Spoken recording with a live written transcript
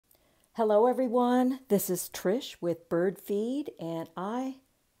Hello everyone, this is Trish with ByrdFeed and I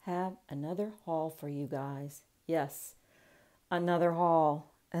have another haul for you guys. Yes, another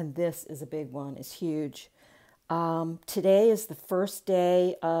haul, and this is a big one, it's huge. Today is the first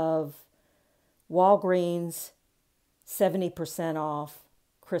day of Walgreens 70% off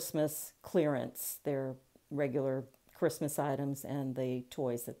Christmas clearance, their regular Christmas items and the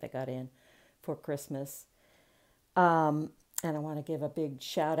toys that they got in for Christmas. And I want to give a big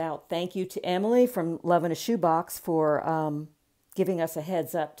shout out. Thank you to Emily from Loving a Shoebox for giving us a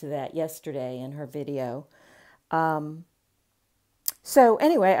heads up to that yesterday in her video. So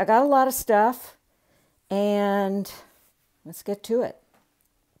anyway, I got a lot of stuff and let's get to it.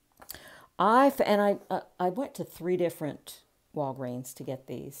 I went to 3 different Walgreens to get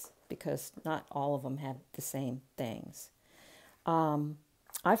these because not all of them have the same things.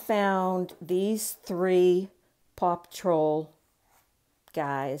 I found these 3 Paw Patrol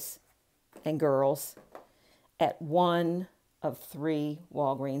guys and girls at one of 3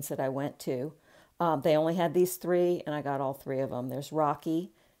 Walgreens that I went to. They only had these 3 and I got all 3 of them. There's Rocky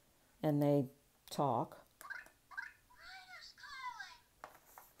and they talk.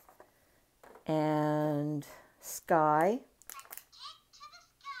 And Sky.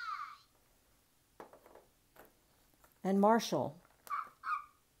 And Marshall.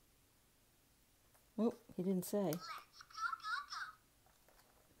 Oh, he didn't say.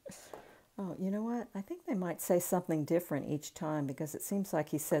 Oh, you know what? I think they might say something different each time because it seems like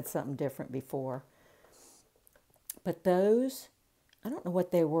he said something different before. But those, I don't know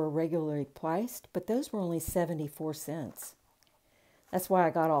what they were regularly priced, but those were only 74 cents. That's why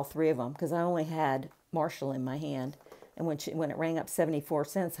I got all 3 of them because I only had Marshall in my hand. And when it rang up 74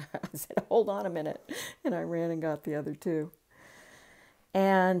 cents, I said, hold on a minute. And I ran and got the other 2.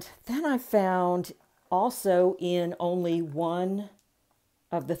 And then I found also in only one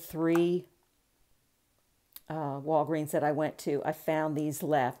of the 3 Walgreens that I went to, I found these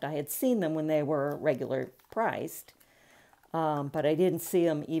left. I had seen them when they were regular priced, but I didn't see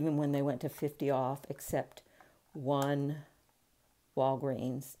them even when they went to 50 off, except one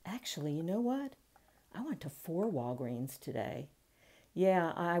Walgreens. Actually, you know what? I went to 4 Walgreens today.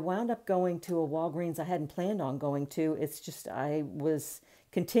 Yeah, I wound up going to a Walgreens I hadn't planned on going to. It's just I was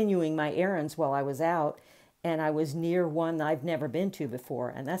continuing my errands while I was out, and I was near one I've never been to before,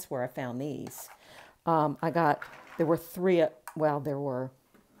 and that's where I found these. There were 3, well, there were,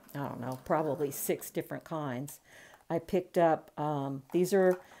 I don't know, probably 6 different kinds. I picked up, these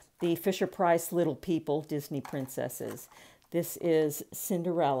are the Fisher-Price Little People Disney princesses. This is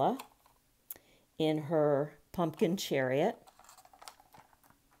Cinderella in her pumpkin chariot.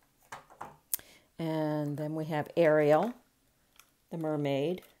 And then we have Ariel, the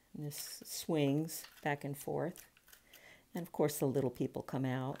mermaid. And this swings back and forth. And of course the little people come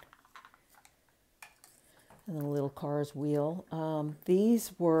out. And the little car's wheel.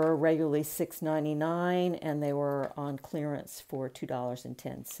 These were regularly $6.99 and they were on clearance for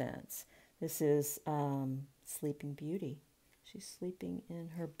 $2.10. This is Sleeping Beauty. She's sleeping in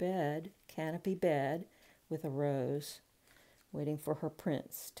her bed, canopy bed, with a rose, waiting for her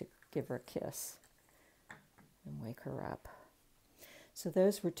prince to give her a kiss and wake her up. So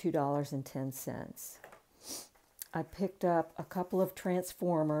those were $2.10. I picked up a couple of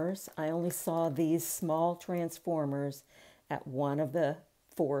Transformers. I only saw these small Transformers at one of the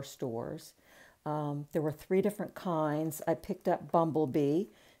 4 stores. There were 3 different kinds. I picked up Bumblebee,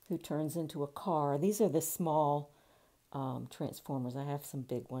 who turns into a car. These are the small Transformers. I have some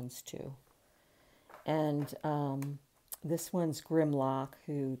big ones too. And this one's Grimlock,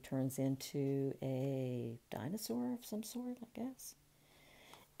 who turns into a dinosaur of some sort, I guess.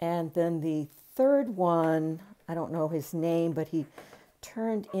 And then the 3rd one, I don't know his name, but he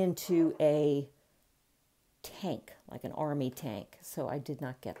turned into a tank, like an army tank. So I did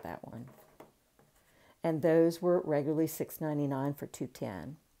not get that one. And those were regularly $6.99 for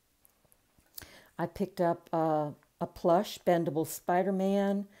 $2.10. I picked up a plush bendable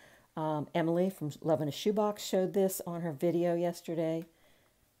Spider-Man. Emily from Loving a Shoebox showed this on her video yesterday.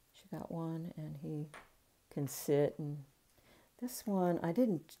 She got one and he can sit. And this one, I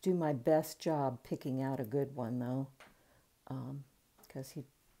didn't do my best job picking out a good one though, because you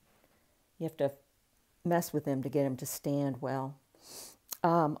have to mess with him to get him to stand well.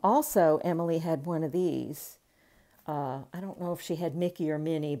 Also, Emily had one of these. I don't know if she had Mickey or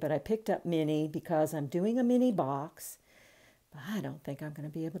Minnie, but I picked up Minnie because I'm doing a mini box. But I don't think I'm going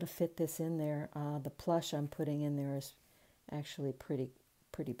to be able to fit this in there. The plush I'm putting in there is actually pretty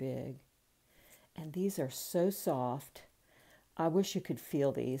big. And these are so soft. I wish you could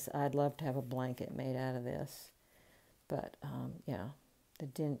feel these. I'd love to have a blanket made out of this. But, yeah,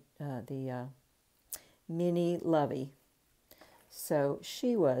 the Mini Lovey. So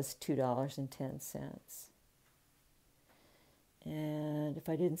she was $2.10. And if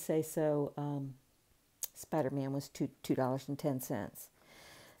I didn't say so, Spider-Man was $2.10.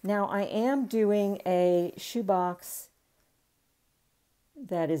 Now I am doing a shoebox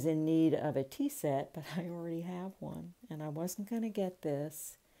that is in need of a tea set, but I already have one, and I wasn't going to get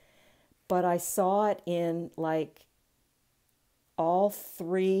this, but I saw it in like all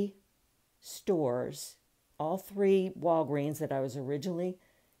three stores, all three Walgreens that I was originally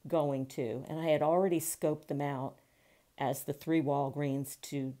going to, and I had already scoped them out as the three Walgreens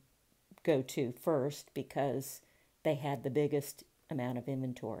to go to first because they had the biggest amount of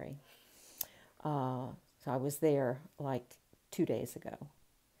inventory. So I was there like 2 days ago.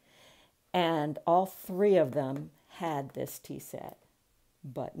 And all three of them had this tea set,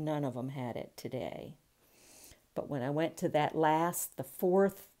 but none of them had it today. But when I went to the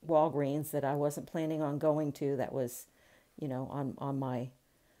fourth Walgreens that I wasn't planning on going to, that was, on my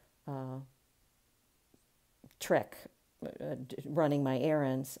trek, running my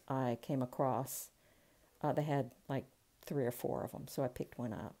errands, I came across, they had like 3 or 4 of them, so I picked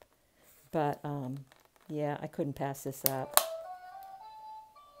one up. But, yeah, I couldn't pass this up.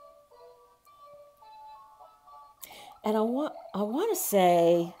 And I want to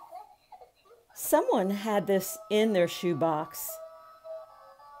say someone had this in their shoebox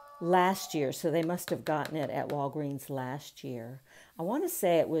last year, so they must have gotten it at Walgreens last year. I want to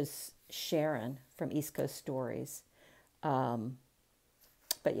say it was Sharon from East Coast Stories.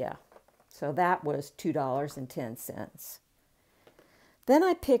 But yeah, so that was $2.10. Then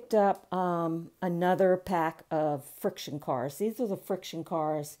I picked up another pack of friction cars. These are the friction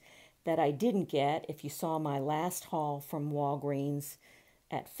cars that I didn't get. If you saw my last haul from Walgreens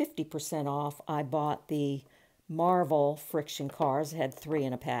at 50% off, I bought the Marvel friction cars. It had 3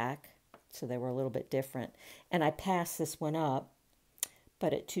 in a pack, so they were a little bit different. And I passed this one up,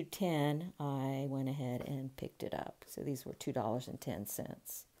 but at $2.10, I went ahead and picked it up. So these were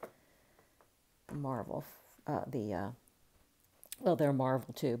 $2.10. Marvel, well, they're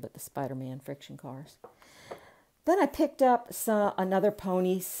Marvel too, but the Spider-Man friction cars. Then I picked up another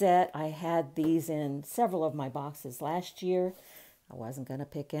pony set. I had these in several of my boxes last year. I wasn't going to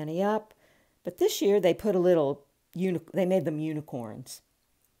pick any up. But this year they put they made them unicorns.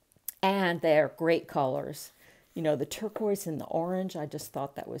 And they're great colors. The turquoise and the orange, I just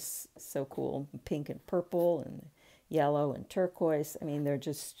thought that was so cool. Pink and purple and yellow and turquoise. I mean, they're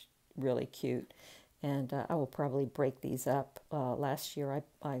just really cute. And I will probably break these up. Last year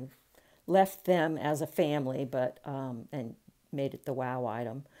I left them as a family, but and made it the wow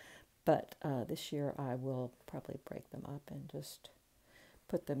item. But this year I will probably break them up and just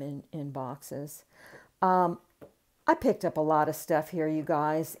put them in boxes. I picked up a lot of stuff here, you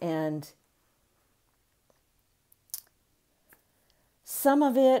guys, and some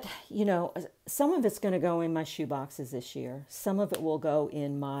of it, some of it's going to go in my shoe boxes this year. Some of it will go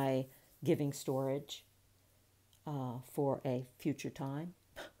in my giving storage for a future time.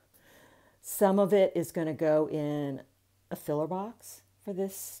 Some of it is going to go in a filler box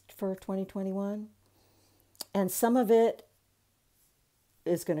for 2021. And some of it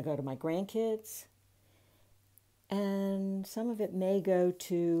is going to go to my grandkids. And some of it may go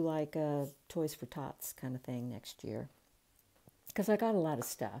to like a Toys for Tots kind of thing next year. Because I got a lot of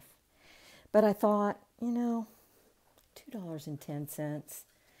stuff. But I thought, $2.10.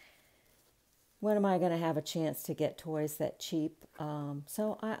 When am I going to have a chance to get toys that cheap?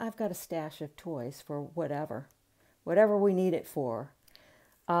 So I've got a stash of toys for whatever we need it for.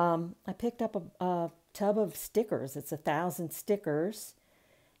 I picked up a tub of stickers. It's 1,000 stickers.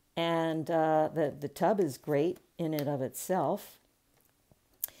 And the tub is great in and of itself.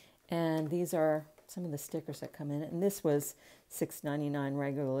 And these are some of the stickers that come in it. And this was $6.99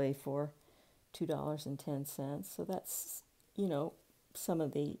 regularly for $2.10. So that's, some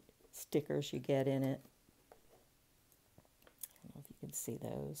of the stickers you get in it. I don't know if you can see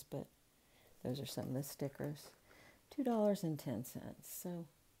those, but those are some of the stickers. $2.10. So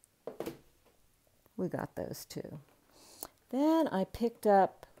we got those too. Then I picked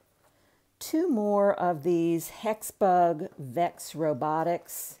up 2 more of these Hexbug Vex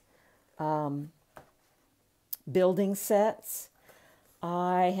Robotics building sets.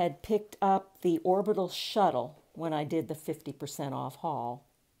 I had picked up the Orbital Shuttle when I did the 50% off haul.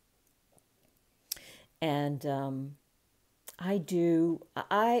 And I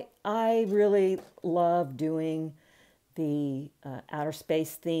really love doing the outer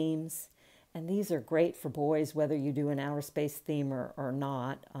space themes. And these are great for boys, whether you do an outer space theme or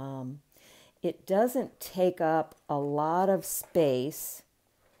not. It doesn't take up a lot of space.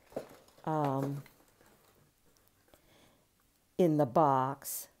 in the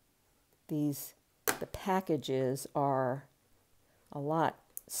box, the packages are a lot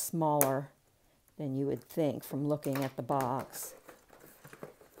smaller than you would think from looking at the box.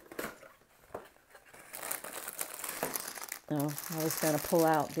 Oh, I was going to pull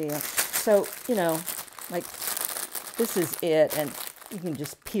out the, so, you know, like this is it, and you can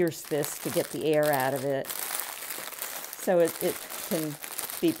just pierce this to get the air out of it. So it can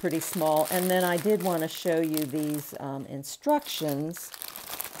be pretty small. And then I did want to show you these instructions,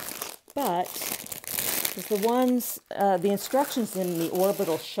 but the instructions in the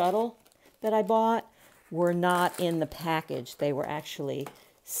orbital shuttle that I bought were not in the package. They were actually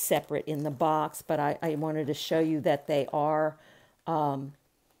separate in the box, but I wanted to show you that they are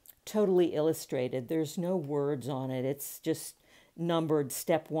totally illustrated. There's no words on it. It's just numbered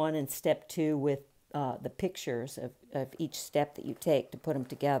step 1 and step 2 with the pictures of each step that you take to put them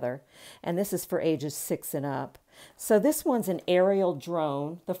together. And this is for ages 6 and up. So this one's an aerial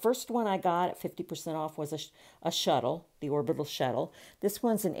drone. The first one I got at 50% off was a shuttle, the orbital shuttle. This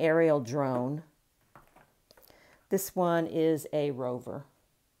one's an aerial drone. This one is a rover.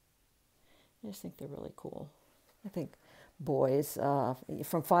 I just think they're really cool. I think boys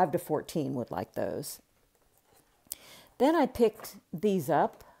from 5 to 14 would like those. Then I picked these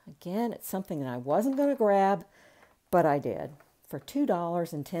up. Again, it's something that I wasn't going to grab, but I did. For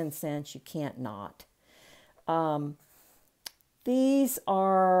 $2.10, you can't not. These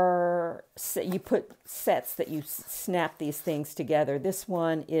are, you put sets that you snap these things together. This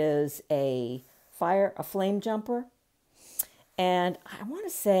one is a flame jumper. And I want to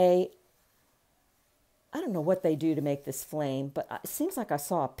say, I don't know what they do to make this flame, but it seems like I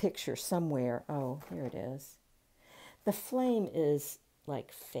saw a picture somewhere. Oh, here it is. The flame is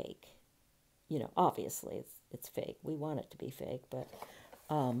like fake. You know, obviously it's fake. We want it to be fake, but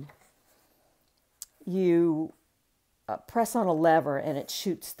you press on a lever and it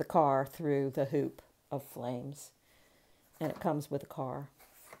shoots the car through the hoop of flames. And it comes with a car,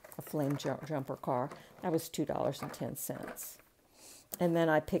 a flame jumper car. That was $2.10. And then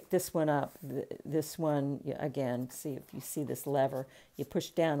I picked this one up. This one, again, see if you see this lever. You push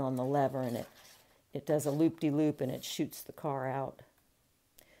down on the lever and it does a loop-de-loop and it shoots the car out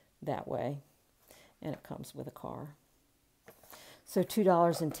that way. And it comes with a car. So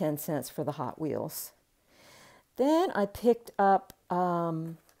 $2.10 for the Hot Wheels. Then I picked up,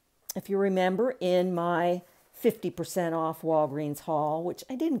 if you remember, in my 50% off Walgreens haul, which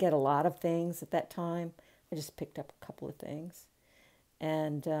I didn't get a lot of things at that time. I just picked up a couple of things.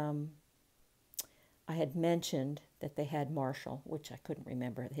 And I had mentioned that they had Marshall, which I couldn't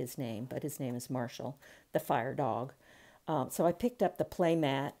remember his name, but his name is Marshall, the fire dog. So I picked up the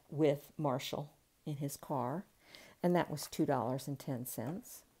playmat with Marshall in his car, and that was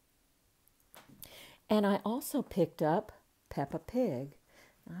 $2.10. And I also picked up Peppa Pig.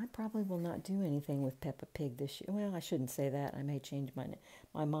 I probably will not do anything with Peppa Pig this year. Well, I shouldn't say that. I may change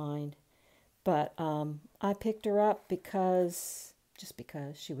my mind. But I picked her up just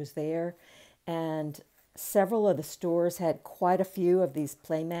because she was there. And several of the stores had quite a few of these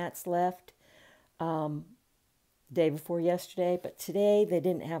playmats left day before yesterday. But today they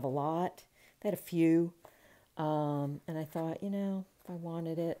didn't have a lot. They had a few. And I thought, if I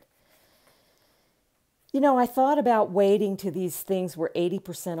wanted it. I thought about waiting till these things were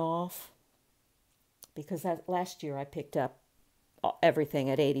 80% off. Because last year I picked up everything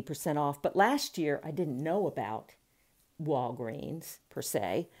at 80% off. But last year I didn't know about Walgreens, per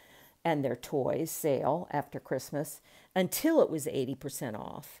se, and their toys sale after Christmas until it was 80%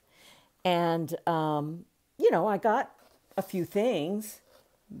 off. And, I got a few things,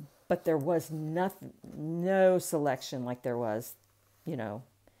 but there was no selection like there was,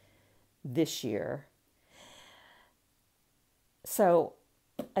 this year. So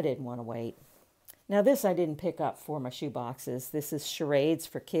I didn't want to wait. Now this I didn't pick up for my shoe boxes. This is charades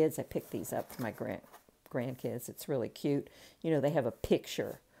for kids. I picked these up for my grandkids. It's really cute. They have a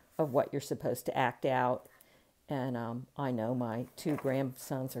picture of what you're supposed to act out. And I know my 2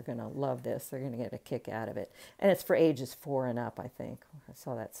 grandsons are going to love this. They're going to get a kick out of it. And it's for ages 4 and up, I think. I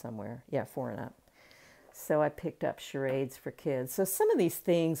saw that somewhere. Yeah, 4 and up. So I picked up charades for kids. So some of these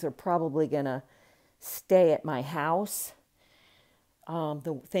things are probably going to stay at my house.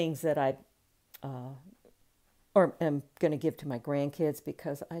 The things that I am going to give to my grandkids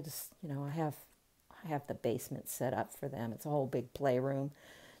because I just, I have the basement set up for them. It's a whole big playroom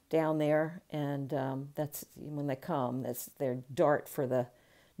down there, and that's when they come. That's their dart for the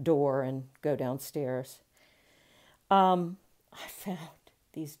door and go downstairs. I found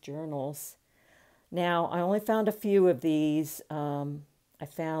these journals. Now I only found a few of these. I I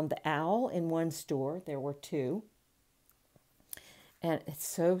found the owl in one store. There were two. And it's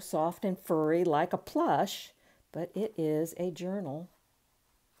so soft and furry, like a plush, but it is a journal.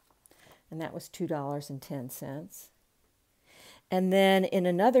 And that was $2.10. And then in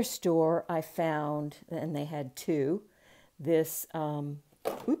another store, I found, and they had two, this,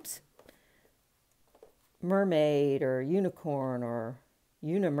 mermaid or unicorn or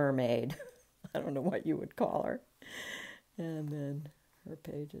unimermaid. I don't know what you would call her. And then her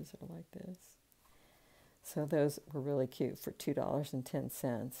pages are like this. So those were really cute for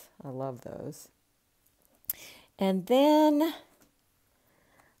 $2.10. I love those. And then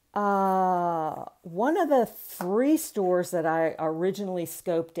one of the 3 stores that I originally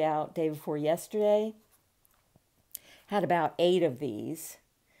scoped out day before yesterday had about 8 of these.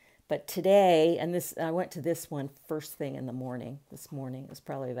 But today, and this, I went to this one first thing in the morning. This morning, it was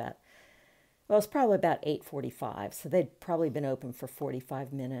probably about 8:45. So they'd probably been open for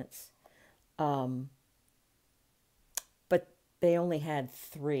 45 minutes. But they only had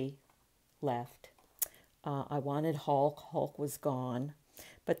 3 left. I wanted Hulk. Hulk was gone.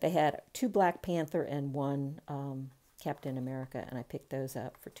 But they had 2 Black Panther and 1 Captain America, and I picked those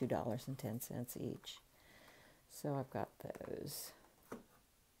up for $2.10 each. So I've got those.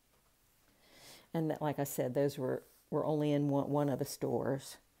 And that, like I said, those were only in one of the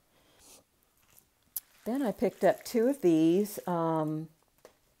stores. Then I picked up 2 of these.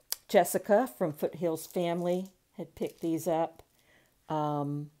 Jessica from Foothills Family had picked these up.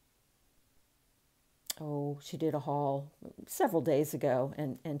 She did a haul several days ago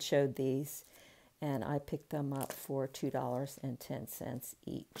and showed these. And I picked them up for $2.10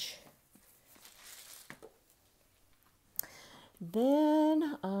 each.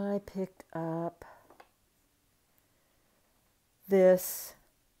 Then I picked up this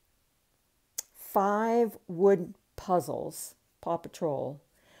 5 wood puzzles, Paw Patrol.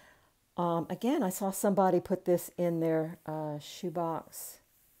 Again, I saw somebody put this in their shoebox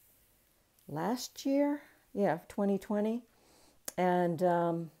last year, 2020. And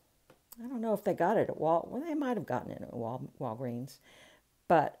I don't know if they got it at they might have gotten it at Walgreens.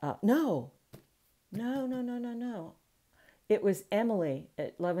 But no. It was Emily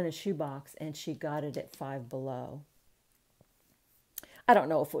at Love in a Shoebox, and she got it at Five Below. I don't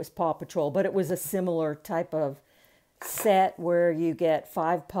know if it was Paw Patrol, but it was a similar type of set where you get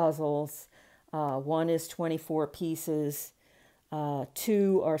 5 puzzles. One is 24 pieces,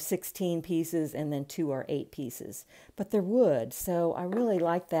 2 are 16 pieces, and then 2 are 8 pieces. But they're wood, so I really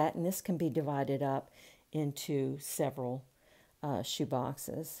like that, and this can be divided up into several shoe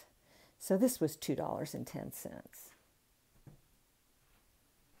boxes. So this was $2.10.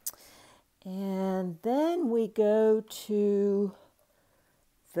 And then we go to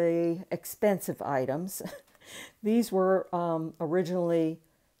the expensive items. These were originally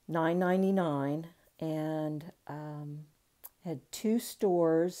 $9.99, and had 2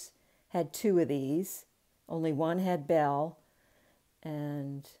 stores, had 2 of these. Only one had Bell,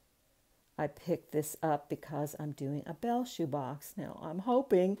 and I picked this up because I'm doing a Bell shoebox. Now, I'm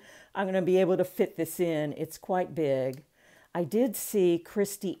hoping I'm going to be able to fit this in. It's quite big. I did see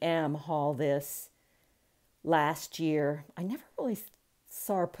Christy M. haul this last year. I never really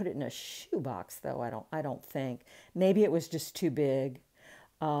saw her put it in a shoebox, though. I don't think. Maybe it was just too big.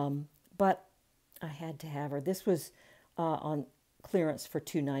 But I had to have her. This was on clearance for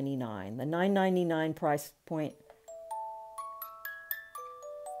 $2.99. The $9.99 price point.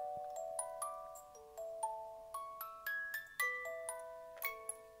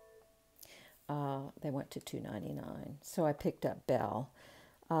 They went to $2.99. So I picked up Bell.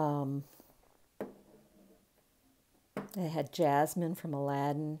 They had Jasmine from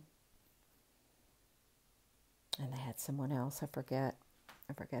Aladdin. And they had someone else. I forget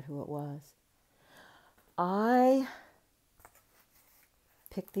who it was. I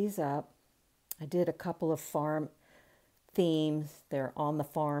picked these up. I did a couple of farm themes. They're on the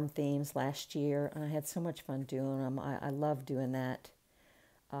farm themes last year. And I had so much fun doing them. I love doing that.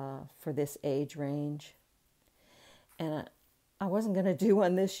 For this age range. And I wasn't going to do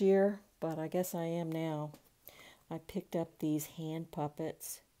one this year, but I guess I am now. I picked up these hand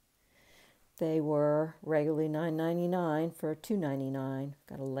puppets. They were regularly $9.99 for $2.99.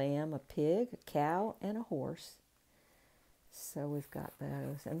 Got a lamb, a pig, a cow, and a horse. So we've got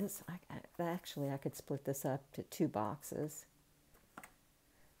those. And this, actually, I could split this up to 2 boxes.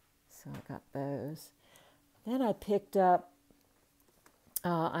 So I got those. Then I picked up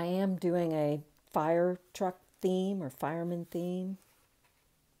I am doing a fire truck theme or fireman theme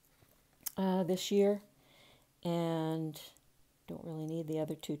this year, and don't really need the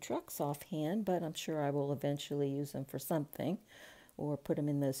other 2 trucks offhand, but I'm sure I will eventually use them for something or put them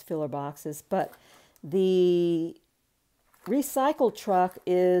in those filler boxes. But the recycle truck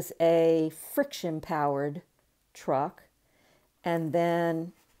is a friction-powered truck, and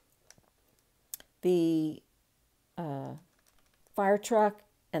then the fire truck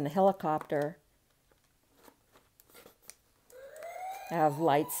and the helicopter have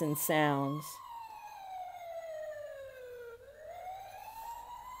lights and sounds.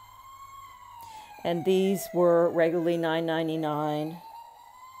 And these were regularly $9.99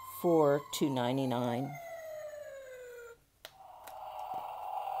 for $2.99.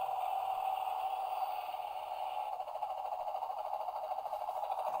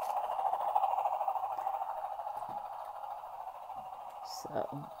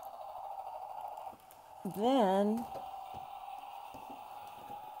 So then,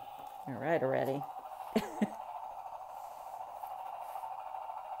 all right already.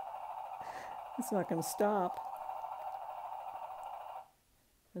 It's not going to stop.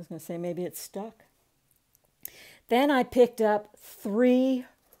 I was going to say maybe it's stuck. Then I picked up 3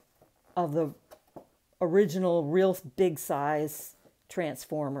 of the original real big size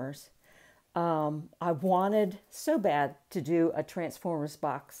Transformers. I wanted so bad to do a Transformers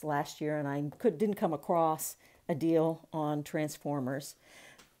box last year, and I didn't come across a deal on Transformers,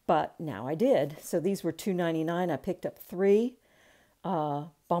 but now I did. So these were $2.99. I picked up 3.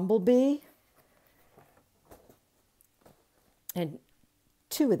 Bumblebee, and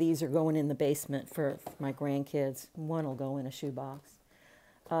 2 of these are going in the basement for my grandkids. 1 will go in a shoebox.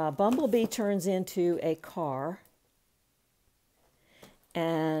 Bumblebee turns into a car,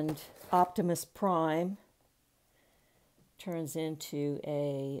 and Optimus Prime turns into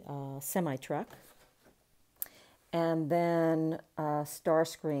a semi-truck, and then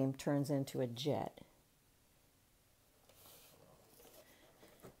Starscream turns into a jet.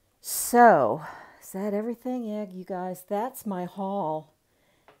 So, is that everything? Yeah, you guys, that's my haul.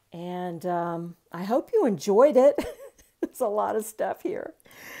 And I hope you enjoyed it. There's a lot of stuff here.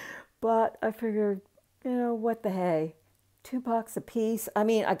 But I figured, you know, what the hey, $2 a piece. I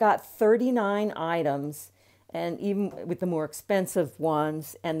mean, I got 39 items, and even with the more expensive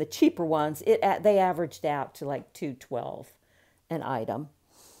ones and the cheaper ones, they averaged out to like $2.12 an item.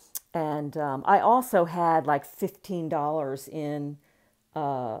 And I also had like $15 in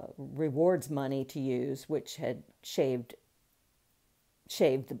rewards money to use, which had shaved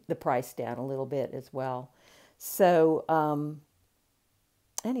the price down a little bit as well. So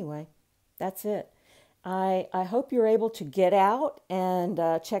anyway, that's it. I hope you're able to get out and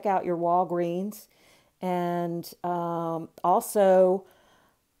check out your Walgreens. And also,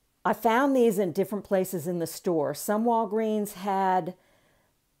 I found these in different places in the store. Some Walgreens had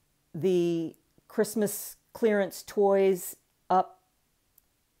the Christmas clearance toys up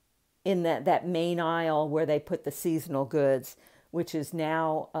in that main aisle where they put the seasonal goods, which is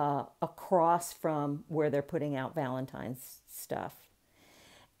now across from where they're putting out Valentine's stuff.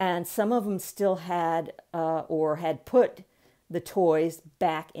 And some of them still had or had put the toys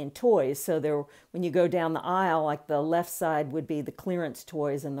back in toys. So when you go down the aisle, like the left side would be the clearance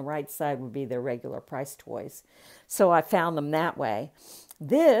toys and the right side would be their regular price toys. So I found them that way.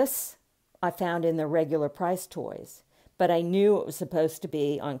 This I found in the regular price toys, but I knew it was supposed to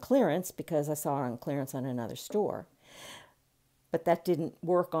be on clearance because I saw it on clearance on another store. But that didn't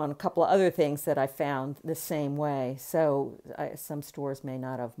work on a couple of other things that I found the same way. So some stores may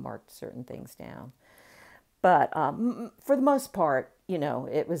not have marked certain things down. But for the most part, you know,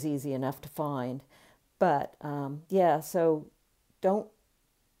 it was easy enough to find. But yeah, so don't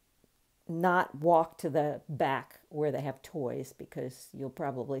not walk to the back where they have toys, because you'll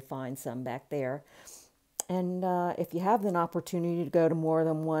probably find some back there. And if you have an opportunity to go to more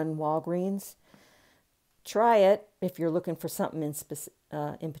than one Walgreens, try it if you're looking for something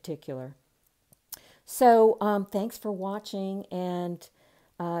in particular. So thanks for watching, and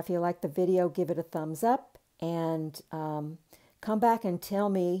if you like the video, give it a thumbs up, and come back and tell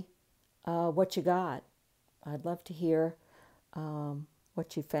me what you got. I'd love to hear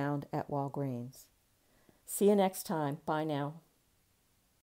what you found at Walgreens. See you next time. Bye now.